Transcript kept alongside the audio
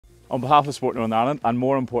On behalf of Sport Northern Ireland, and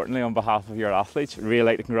more importantly on behalf of your athletes, I'd really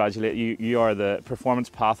like to congratulate you. You are the Performance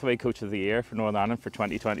Pathway Coach of the Year for Northern Ireland for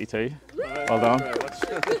 2022. Well done.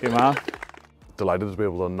 Good man. Delighted to be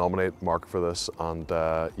able to nominate Mark for this, and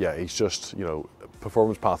yeah, he's just, you know,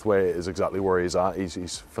 Performance Pathway is exactly where he's at.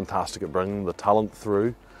 He's fantastic at bringing the talent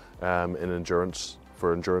through in endurance,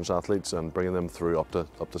 for endurance athletes, and bringing them through up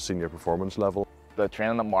to senior performance level. The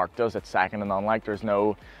training that Mark does, it's second to none. Like, I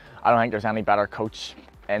don't think there's any better coach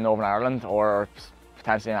in Northern Ireland or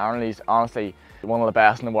potentially in Ireland. He's honestly one of the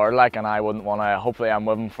best in the world, like, and I wouldn't want to, hopefully I'm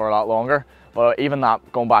with him for a lot longer. But even that,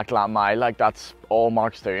 going back to that mile, like, that's all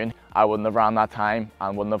Mark's doing. I wouldn't have ran that time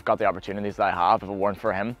and wouldn't have got the opportunities that I have if it weren't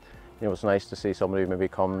for him. You know, it's nice to see somebody who maybe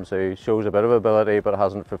comes who shows a bit of ability but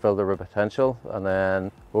hasn't fulfilled their potential, and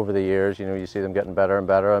then over the years, you know, you see them getting better and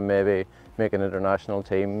better and maybe making international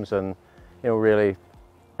teams and, you know, really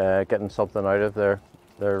getting something out of their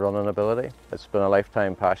running ability. It's been a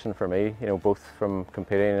lifetime passion for me, you know, both from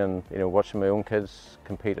competing and, you know, watching my own kids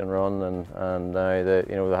compete and run, and now that,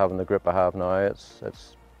 you know, they're having the grip I have now,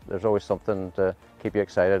 there's always something to keep you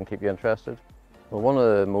excited and keep you interested. Well, one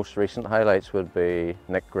of the most recent highlights would be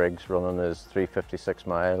Nick Griggs running his 356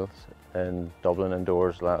 miles in Dublin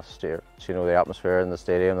indoors last year. You know, the atmosphere in the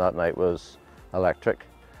stadium that night was electric,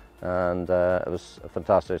 and it was a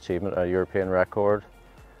fantastic achievement, a European record,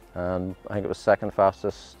 and I think it was second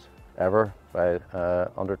fastest ever by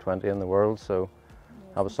under 20 in the world, so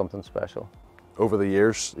that was something special. Over the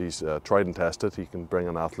years, he's tried and tested. He can bring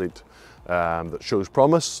an athlete that shows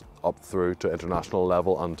promise up through to international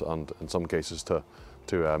level and in some cases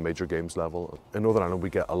to major games level. In Northern Ireland, we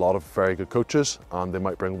get a lot of very good coaches, and they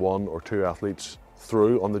might bring one or two athletes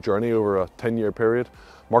through on the journey over a 10-year period.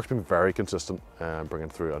 Mark's been very consistent bringing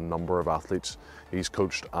through a number of athletes. He's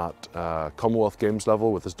coached at Commonwealth Games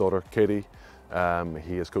level with his daughter Katie.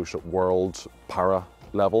 He has coached at World Para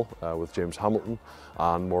level with James Hamilton,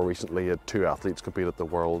 and more recently had two athletes compete at the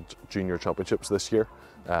World Junior Championships this year,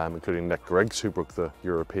 including Nick Griggs, who broke the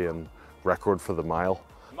European record for the mile.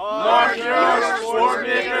 Mark Kirk,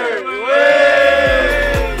 SportMaker, we win!